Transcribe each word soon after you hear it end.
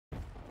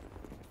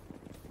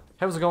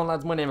How's it going,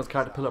 lads? My name is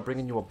Carterpiller,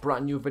 bringing you a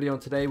brand new video,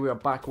 and today we are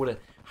back with a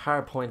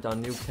Hardpoint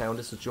on Nuketown.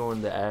 This is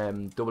during the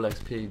double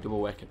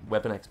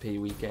weapon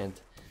XP weekend,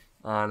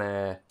 and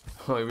I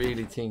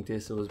really think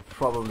this was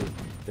probably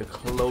the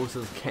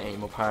closest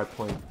game of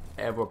Hardpoint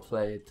ever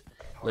played.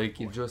 Like,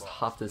 you just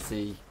have to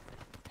see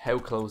how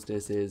close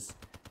this is.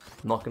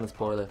 I'm not going to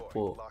spoil it,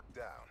 but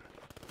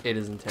it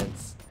is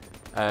intense.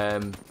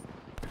 And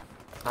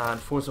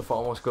first and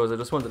foremost, guys, I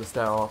just wanted to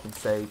start off and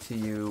say to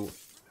you,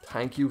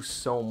 thank you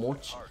so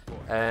much.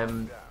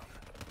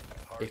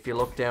 If you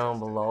look down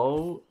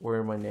below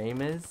where my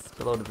name is,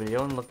 below the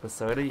video, and look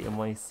beside it, you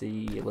might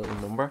see a little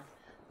number,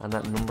 and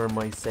that number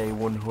might say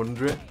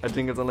 100. I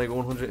think it's on like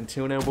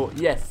 102 now, but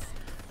yes,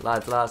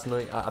 lads, last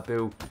night at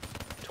about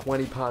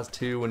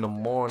 2:20 in the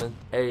morning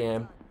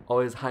AM, I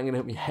was hanging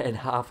out my head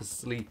half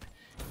asleep.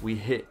 We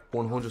hit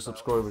 100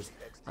 subscribers,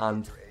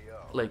 and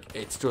like,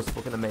 it's just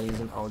fucking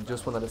amazing. I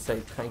just wanted to say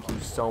thank you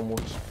so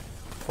much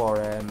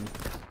for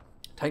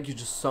thank you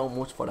just so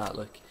much for that.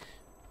 Like,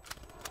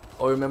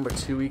 I remember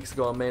 2 weeks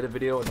ago I made a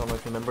video, I don't know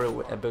if you remember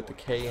it, about the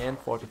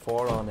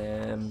KN44 on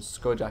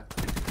Skyjack,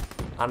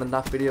 and in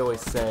that video I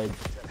said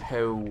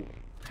how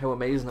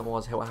amazing it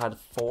was, how I had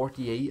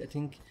 48, I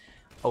think.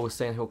 I was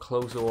saying how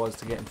close it was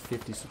to getting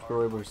 50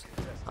 subscribers,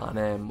 and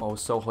I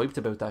was so hyped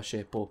about that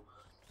shit. But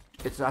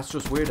that's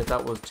just weird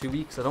that was 2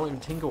 weeks. I don't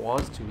even think it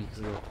was 2 weeks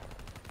ago.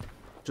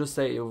 Just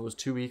say it was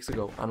 2 weeks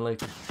ago, and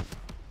like,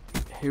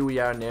 here we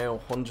are now,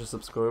 100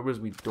 subscribers.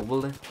 We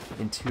doubled it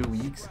in 2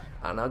 weeks,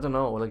 and I don't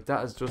know, like,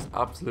 that is just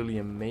absolutely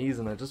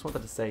amazing. I just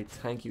wanted to say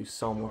thank you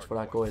so much for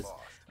that, guys.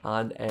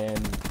 And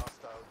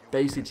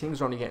basically,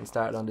 things are only getting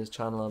started on this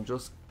channel. I'm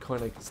just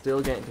kind of still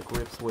getting to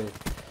grips with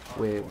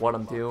what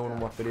I'm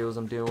doing, what videos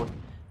I'm doing,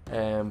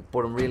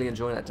 but I'm really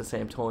enjoying it at the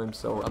same time.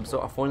 So I'm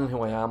sort of finding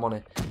who I am on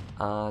it,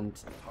 and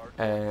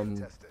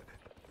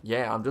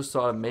yeah, I'm just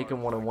sort of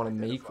making what I want to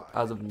make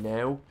as of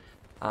now,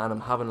 and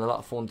I'm having a lot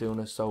of fun doing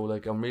it. So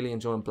like, I'm really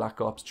enjoying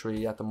Black Ops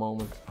 3 at the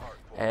moment,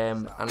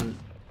 and I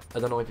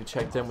don't know if you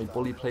checked out my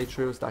Bully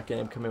playthroughs. That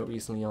game came out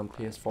recently on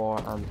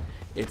PS4, and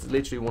it's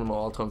literally one of my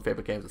all-time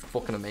favorite games. It's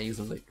fucking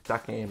amazing. Like,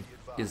 that game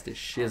is the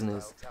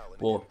shizness,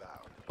 but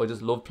I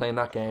just love playing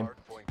that game.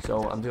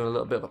 So I'm doing a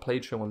little bit of a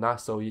playthrough on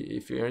that, so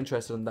if you're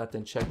interested in that,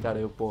 then check that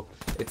out. But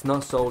it's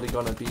not solely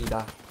going to be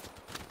that.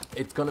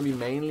 It's going to be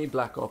mainly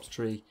Black Ops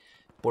 3,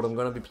 but I'm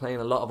going to be playing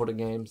a lot of other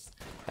games,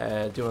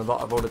 doing a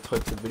lot of other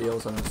types of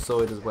videos on the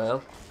side as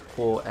well.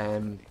 But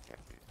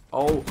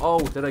oh,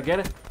 did I get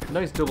it?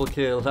 Nice double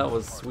kill. That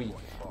was sweet.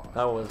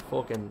 That was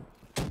fucking,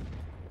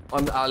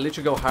 I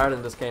literally go hard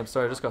in this game.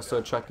 Sorry, I just got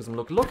sidetracked because I'm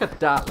look at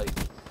that. Like,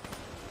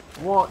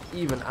 what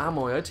even am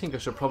I? I think I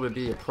should probably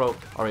be a pro.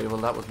 Alright, well,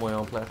 that was my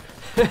own player.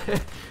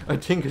 I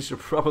think I should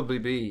probably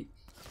be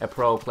a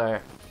pro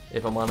player,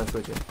 if I'm honest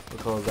with you,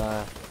 because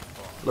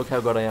look how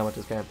good I am at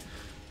this game.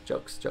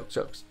 Jokes.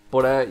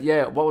 But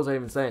yeah, what was I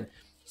even saying?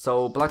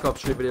 So Black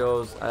Ops 3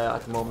 videos,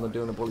 at the moment I'm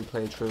doing a Bully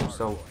playthrough,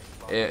 so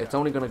it's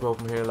only going to grow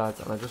from here, lads.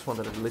 And I just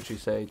wanted to literally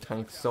say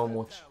thanks so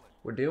much.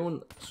 We're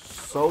doing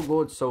so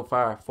good so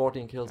far.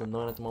 14 kills and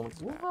 9 at the moment.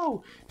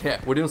 Whoa!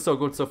 Yeah, we're doing so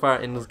good so far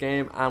in this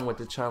game and with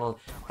the channel.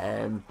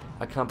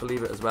 I can't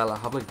believe it as well. I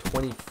have like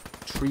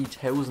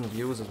 23,000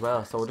 views as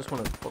well. So I just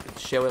want to fucking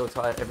shout out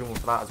to everyone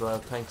for that as well.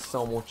 Thanks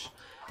so much.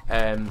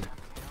 I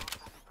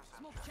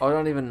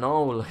don't even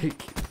know,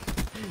 like,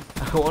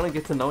 I want to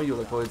get to know you,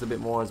 like, guys, a bit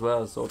more as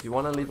well. So if you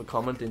want to leave a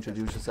comment,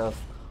 introduce yourself,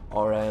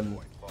 or I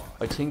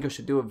think I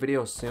should do a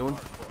video soon.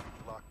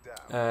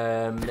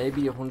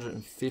 Maybe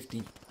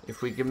 150.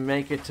 If we can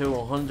make it to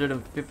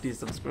 150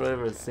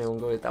 subscribers soon,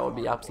 guys, that would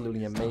be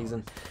absolutely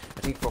amazing.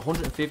 I think for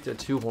 150 or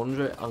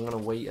 200, I'm gonna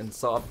wait and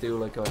sort of do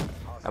like a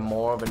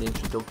more of an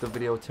introductory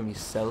video to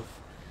myself,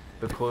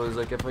 because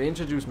like, if I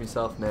introduce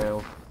myself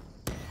now,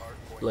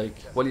 like,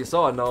 well, you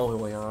sort of know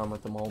who I am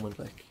at the moment,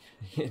 like,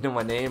 you know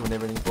my name and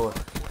everything, but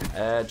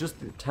just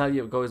to tell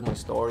you guys my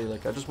story,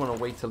 like, I just want to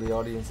wait till the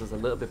audience is a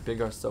little bit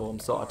bigger, so I'm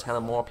sort of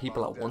telling more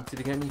people at once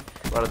to get me,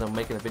 rather than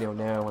making a video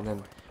now and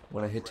then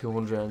when I hit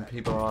 200 and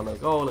people are all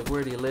like, oh, like,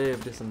 where do you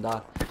live, this and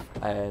that,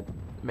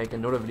 make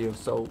another video.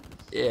 So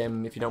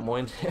if you don't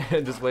mind,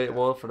 just wait a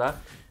while for that,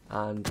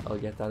 and I'll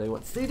get that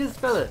out. See this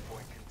fella,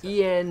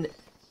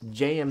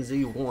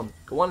 ENJMZ1,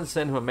 go on and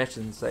send him a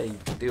message and say,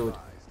 dude,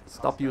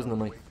 stop using the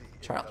knife,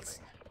 Charles,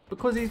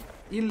 because he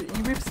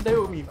rips it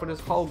out of me for this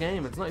whole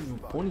game. It's not even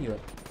funny,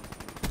 like,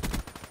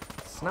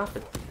 snap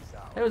it.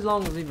 How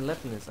long is he even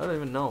left in this? I don't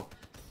even know.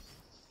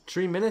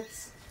 3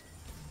 minutes?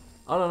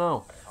 I don't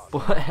know.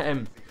 But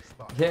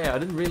yeah, I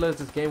didn't realize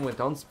this game went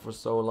on for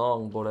so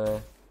long.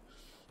 But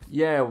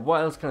yeah,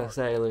 what else can I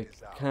say? Like,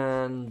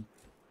 do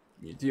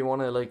you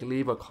want to like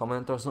leave a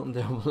comment or something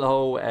down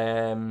below?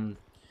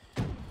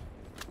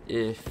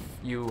 If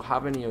you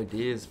have any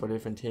ideas for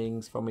different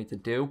things for me to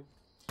do.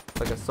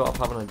 Like, I sort of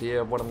have an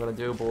idea of what I'm gonna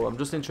do, but I'm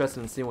just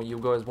interested in seeing what you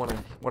guys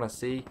wanna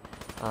see,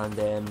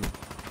 and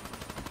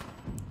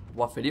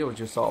what videos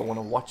you sort of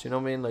wanna watch. You know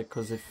what I mean? Like,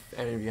 because if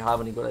any of you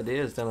have any good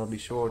ideas, then I'll be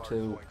sure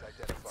to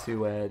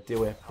do it.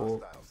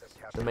 But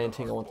the main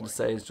thing I wanted to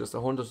say is just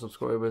 100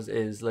 subscribers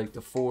is like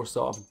the first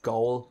sort of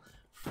goal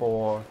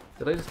for...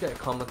 Did I just get a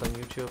comment on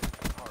YouTube?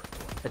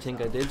 I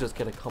think I did just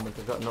get a comment.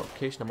 I got a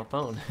notification on my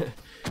phone.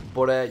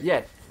 But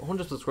yeah,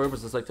 100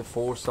 subscribers is like the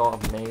first sort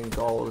of main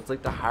goal. It's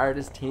like the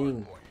hardest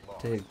thing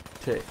to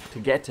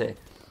get to.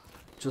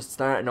 Just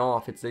starting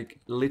off, it's like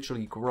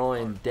literally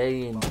grind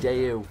day in,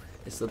 day out.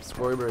 A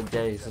subscriber a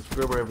day,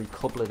 subscriber every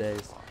couple of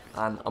days.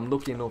 And I'm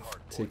lucky enough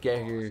to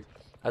get here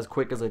as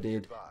quick as I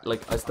did.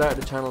 Like, I started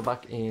the channel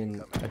back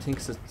in, I think,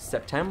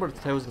 September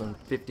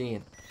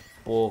 2015.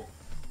 But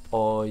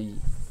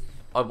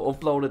I've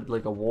uploaded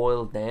like a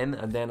while then,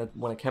 and then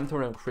when it came to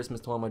around Christmas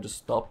time, I just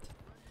stopped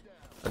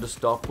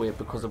with it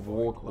because of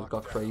work. It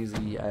got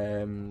crazy.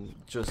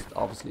 Just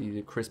obviously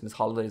the Christmas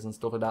holidays and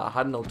stuff like that. I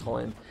had no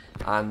time,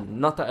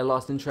 and not that I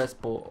lost interest,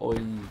 but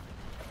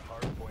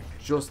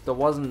there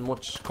wasn't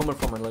much coming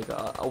from it. Like,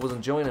 I was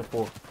enjoying it,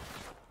 but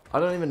I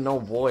don't even know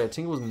why. I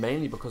think it was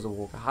mainly because of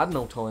work. I had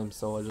no time,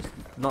 so I just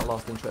not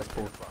lost interest,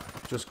 but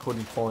just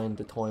couldn't find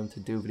the time to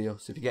do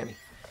videos, if you get me.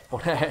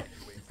 But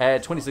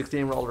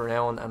 2016 rolled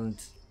around, and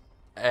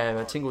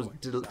I think it was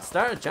the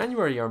start of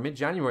January or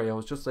mid-January. I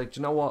was just like, do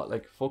you know what?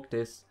 Like, fuck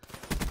this.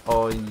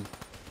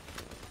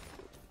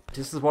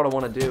 This is what I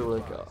want to do.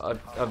 Like,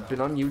 I've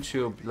been on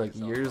YouTube like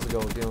years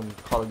ago doing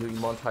Call of Duty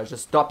montage.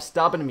 Just stop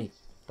stabbing me.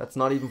 That's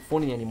not even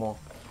funny anymore.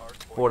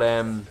 But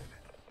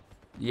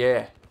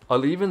yeah,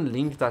 I'll even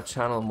link that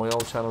channel, my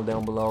old channel,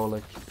 down below.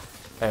 Like,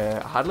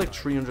 I had like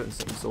 300 and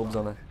something subs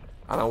on it,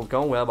 and I was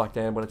going well back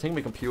then. But I think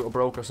my computer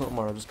broke or something,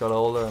 or I just got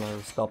older and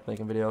I stopped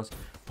making videos.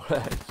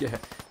 But yeah,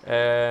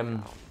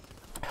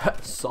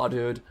 saw,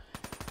 dude.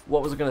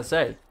 What was I gonna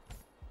say?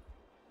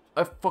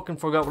 I fucking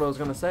forgot what I was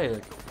gonna say.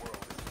 Like,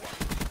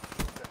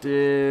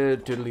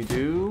 diddly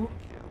do,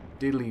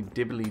 diddly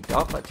dibbly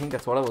dop. I think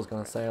that's what I was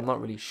gonna say. I'm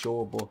not really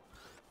sure, but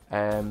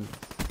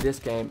this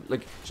game,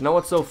 like, do you know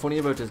what's so funny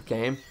about this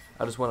game?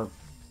 I just want to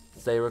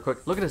say real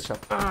quick. Look at this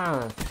chap.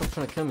 Stop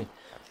trying to kill me.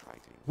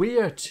 We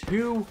are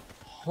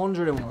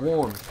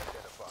 201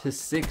 to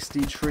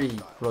 63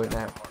 right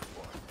now.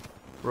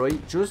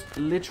 Right? Just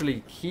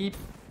literally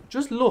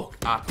just look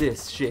at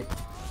this shit.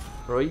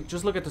 Right?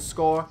 Just look at the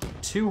score.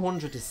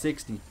 200 to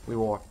 60 we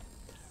were.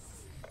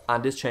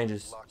 And this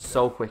changes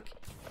so quick.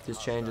 This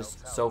changes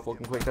so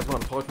fucking quick. That's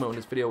what I'm talking about in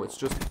this video. It's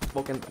just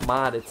fucking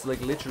mad. It's like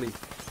literally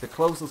the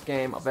closest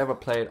game I've ever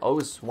played. I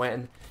was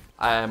sweating.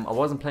 I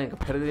wasn't playing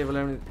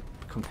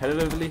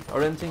competitively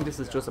or anything. This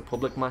is just a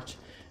public match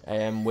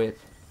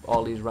with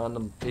all these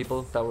random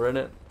people that were in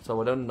it.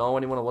 So I don't know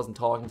anyone. I wasn't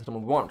talking to them.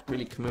 We weren't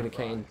really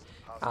communicating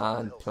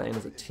and playing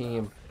as a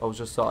team. I was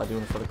just sort of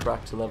doing it for the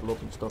crack to level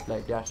up and stuff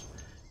like that.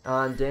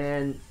 And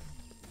then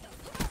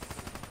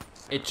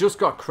it just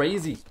got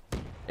crazy.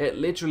 It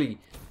literally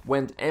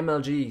went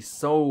MLG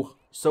so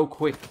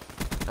quick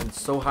and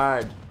so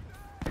hard.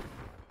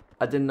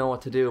 I didn't know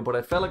what to do, but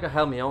I felt like I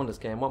held my own this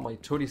game. What, my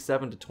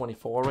 37 to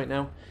 24 right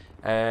now?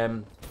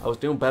 I was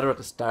doing better at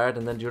the start,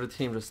 and then the other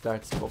team just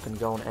starts fucking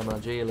going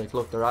MLG. Like,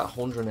 look, they're at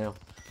 100 now.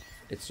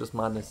 It's just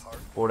madness.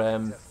 But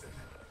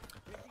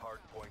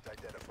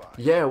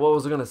yeah, what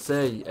was I gonna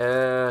say?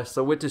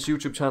 So with this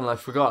YouTube channel, I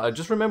forgot. I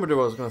just remembered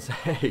what I was gonna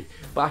say.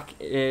 Back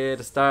at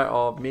the start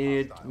of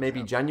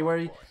maybe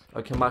January,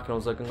 I came back and I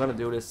was like, I'm gonna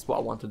do this. This is what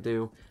I want to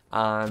do.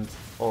 And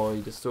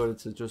I decided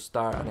to just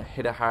start, and I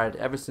hit it hard.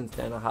 Ever since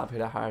then, I have hit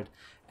it hard.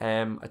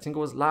 I think it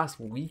was last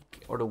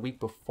week or the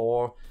week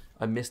before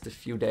I missed a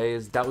few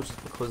days. That was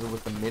just because it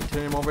was the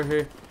midterm over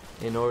here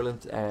in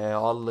Ireland.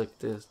 All like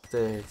the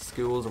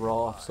schools were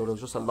off, so there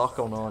was just a lot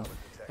going on.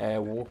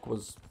 Work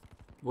was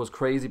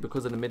crazy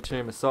because of the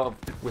midterm. It's sort of,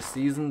 with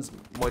seasons,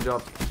 my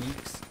job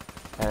peaks.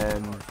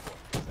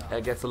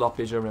 It gets a lot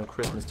busier around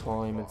Christmas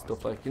time and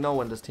stuff, like, you know,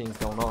 when there's things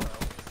going on.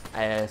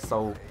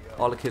 So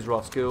all the kids were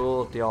off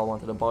school. They all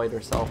wanted to buy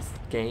themselves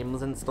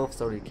games and stuff,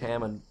 so they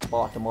came and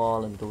bought them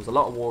all, and there was a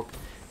lot of work.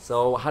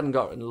 So I hadn't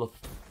got a lot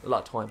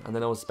of time, and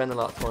then I was spending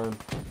a lot of time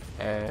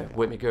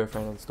with my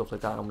girlfriend and stuff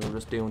like that, and we were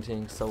just doing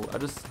things. So I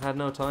just had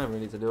no time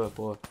really to do it.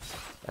 But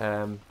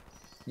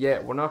yeah,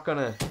 it's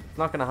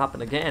not gonna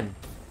happen again,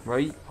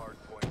 right?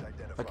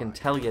 I can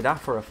tell you that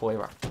for a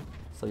fiver.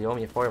 So you owe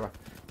me a fiver.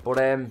 But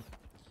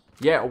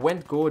yeah, it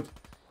went good.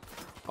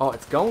 Oh,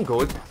 it's going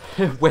good.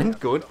 It went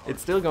good.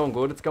 It's still going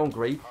good. It's going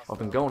great. I've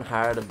been going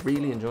hard. I'm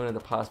really enjoying it the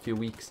past few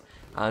weeks.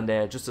 And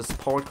just the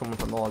support coming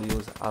from all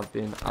you have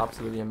been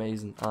absolutely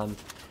amazing. And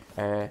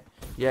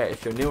yeah,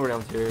 if you're new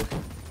around here,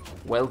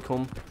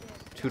 welcome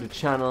to the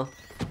channel.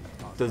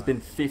 There's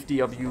been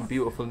 50 of you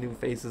beautiful new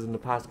faces in the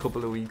past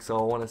couple of weeks, so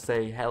I want to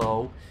say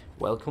hello,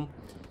 welcome.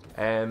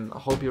 I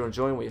hope you're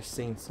enjoying what you've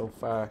seen so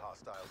far.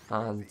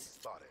 And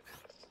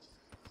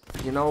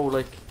you know,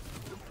 like,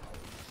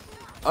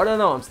 I don't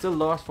know, I'm still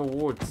lost for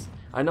words.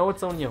 I know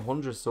it's only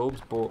 100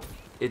 subs, but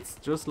it's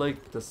just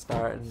like the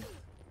starting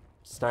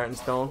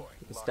stone,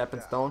 the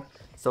stepping stone.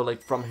 So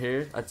like from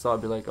here, I'd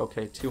be like,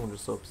 okay, 200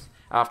 subs.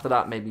 After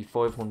that, maybe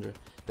 500.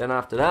 Then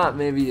after that,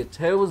 maybe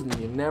 1,000.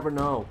 You never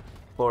know.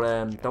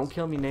 But don't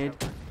kill me, Nate.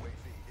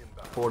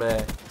 But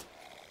I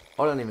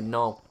don't even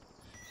know.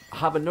 I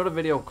have another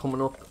video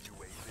coming up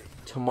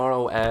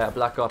tomorrow a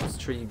Black Ops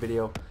 3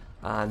 video,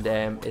 and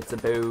it's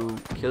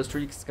about kill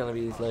streaks. It's gonna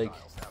be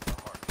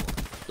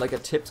like a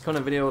tips kind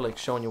of video, like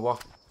showing you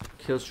what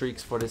kill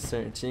streaks for this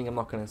certain thing. I'm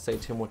not gonna say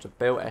too much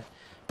about it,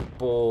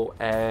 but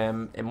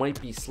it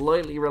might be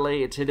slightly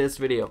related to this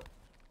video.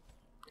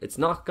 It's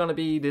not gonna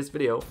be this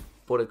video,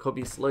 but it could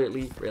be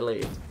slightly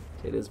related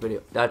to this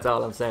video. That's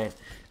all I'm saying.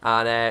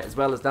 And as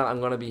well as that, I'm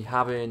gonna be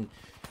having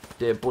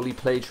the bully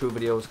playthrough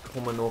videos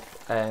coming up.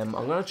 I'm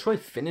gonna try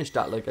finish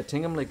that. Like, I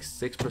think I'm like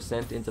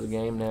 6% into the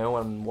game now,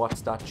 and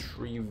watch that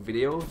 3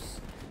 videos.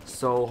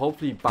 So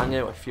hopefully bang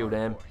out a few of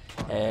them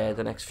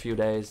the next few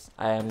days.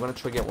 I'm gonna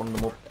try get one of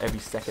them up every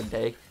second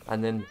day,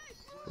 and then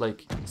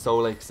like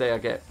say I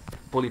get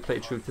bully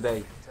playthrough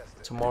today,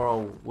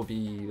 tomorrow will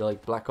be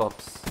like Black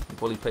Ops,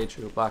 bully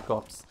playthrough, Black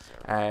Ops.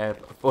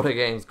 Other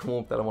games come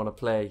up that I want to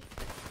play,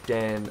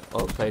 then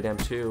I'll play them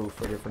too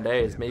for different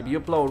days. Maybe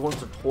upload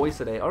once or twice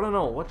a day. I don't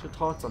know. What's your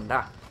thoughts on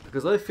that?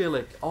 Because I feel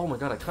like, oh my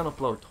god, I can't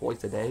upload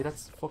twice a day.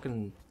 That's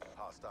fucking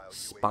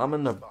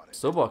spamming the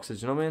sub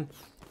boxes, you know what I mean?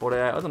 But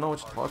I don't know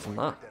what your thoughts on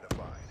that.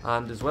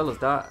 And as well as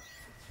that,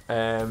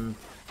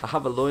 I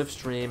have a live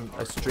stream.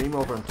 I stream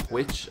over on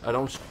Twitch. I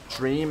don't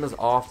stream as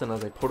often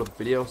as I put up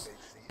videos,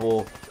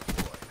 but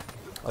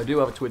I do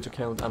have a Twitch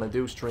account and I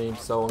do stream,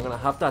 so I'm gonna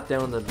have that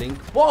down in the link.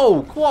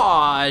 Whoa,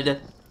 quad!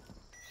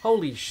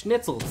 Holy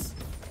schnitzels,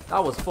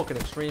 that was fucking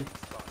extreme.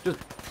 Just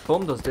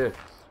bummed us there.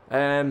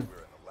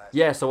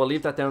 Yeah, so I'll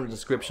leave that down in the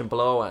description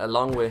below,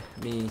 along with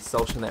me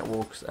social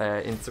networks,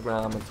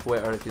 Instagram and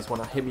Twitter. If you just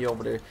want to hit me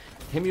over there,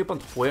 hit me up on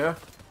Twitter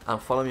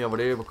and follow me over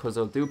there, because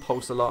I'll do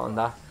post a lot on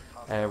that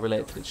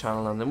related to the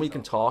channel, and then we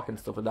can talk and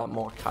stuff like that,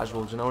 more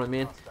casual, do you know what I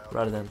mean,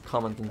 rather than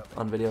commenting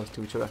on videos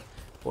to each other.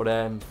 But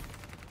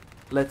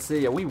let's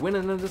see, are we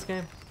winning in this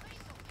game?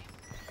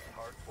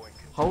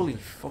 Holy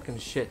fucking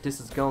shit, this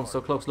is going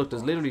so close. Look,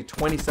 there's literally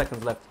 20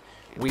 seconds left.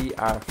 We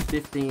are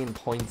 15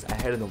 points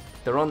ahead of them.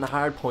 They're on the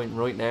hard point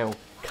right now,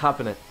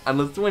 capping it, and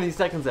there's 20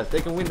 seconds left.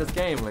 They can win this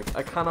game. Like,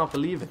 I cannot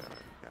believe it.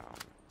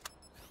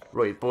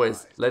 Right,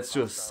 boys, let's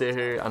just sit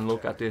here and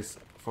look at this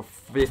for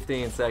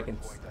 15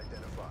 seconds.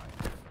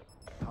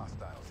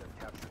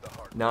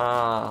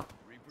 Nah,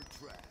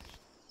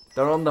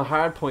 they're on the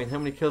hard point. How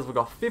many kills we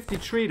got?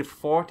 53 to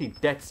 40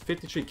 deaths.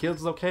 53 kills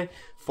is okay,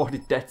 40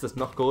 deaths is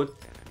not good.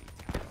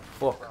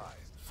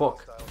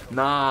 Fuck.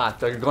 Nah,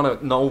 they're gonna,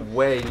 no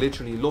way,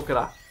 literally, look at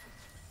that.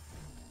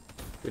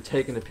 You're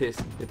taking the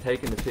piss. You're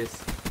taking the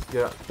piss.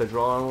 Yeah, they're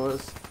drawing with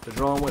us. They're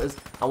drawing with us.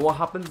 And what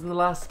happens in the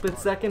last split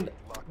second?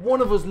 One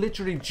of us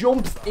literally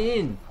jumps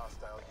in.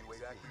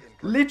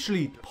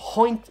 Literally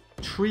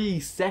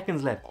 0.3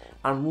 seconds left.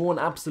 And one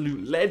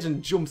absolute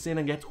legend jumps in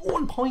and gets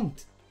 1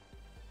 point.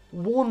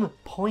 1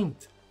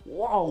 point.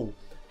 Wow.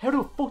 How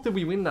the fuck did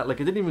we win that? Like,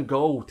 it didn't even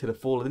go to the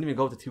full. It didn't even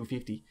go to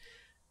 250.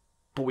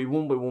 But we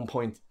won by 1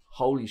 point.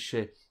 Holy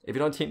shit. If you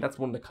don't think that's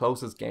one of the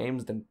closest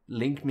games, then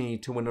link me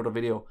to another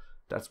video.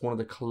 That's one of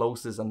the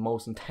closest and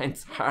most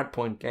intense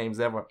hardpoint games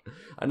ever.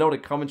 I know the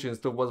commentary and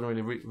stuff wasn't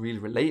really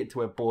related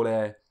to it,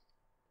 but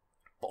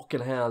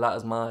fucking hell, that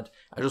is mad.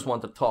 I just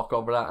wanted to talk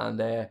over that,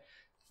 and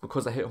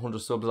because I hit 100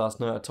 subs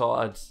last night, I thought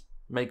I'd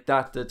make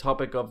that the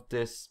topic of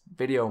this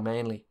video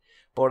mainly.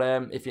 But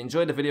if you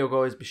enjoyed the video,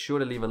 guys, be sure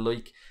to leave a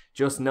like.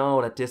 Just know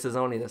that this is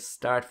only the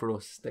start for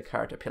us, the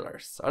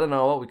Carterpillars. I don't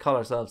know what we call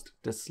ourselves,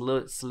 the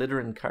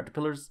slithering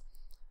Carterpillars,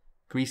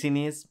 greasy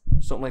knees,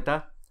 something like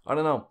that. I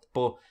don't know,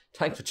 but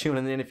thanks for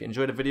tuning in. If you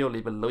enjoyed the video,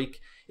 leave a like.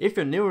 If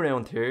you're new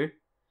around here,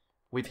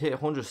 we've hit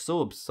 100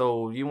 subs,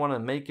 so you want to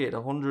make it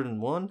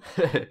 101?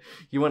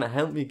 You want to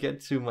help me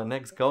get to my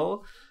next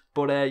goal?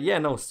 But yeah,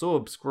 no,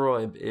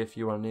 subscribe if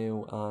you are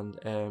new,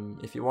 and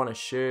if you want to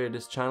share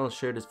this channel,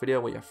 share this video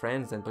with your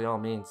friends, then by all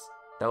means,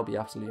 that would be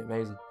absolutely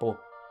amazing. But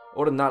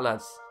other than that,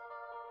 lads,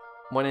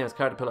 my name is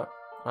Carterpiller,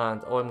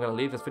 and I'm going to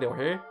leave this video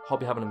here.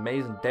 Hope you have an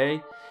amazing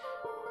day.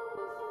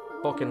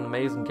 Fucking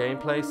amazing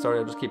gameplay. Sorry,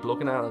 I'll just keep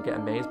looking at it and get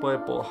amazed by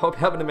it, but hope you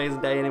have an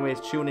amazing day anyways.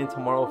 Tune in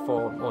tomorrow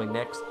for my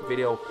next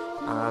video,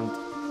 and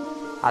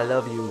I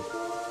love you.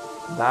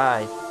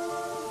 Bye.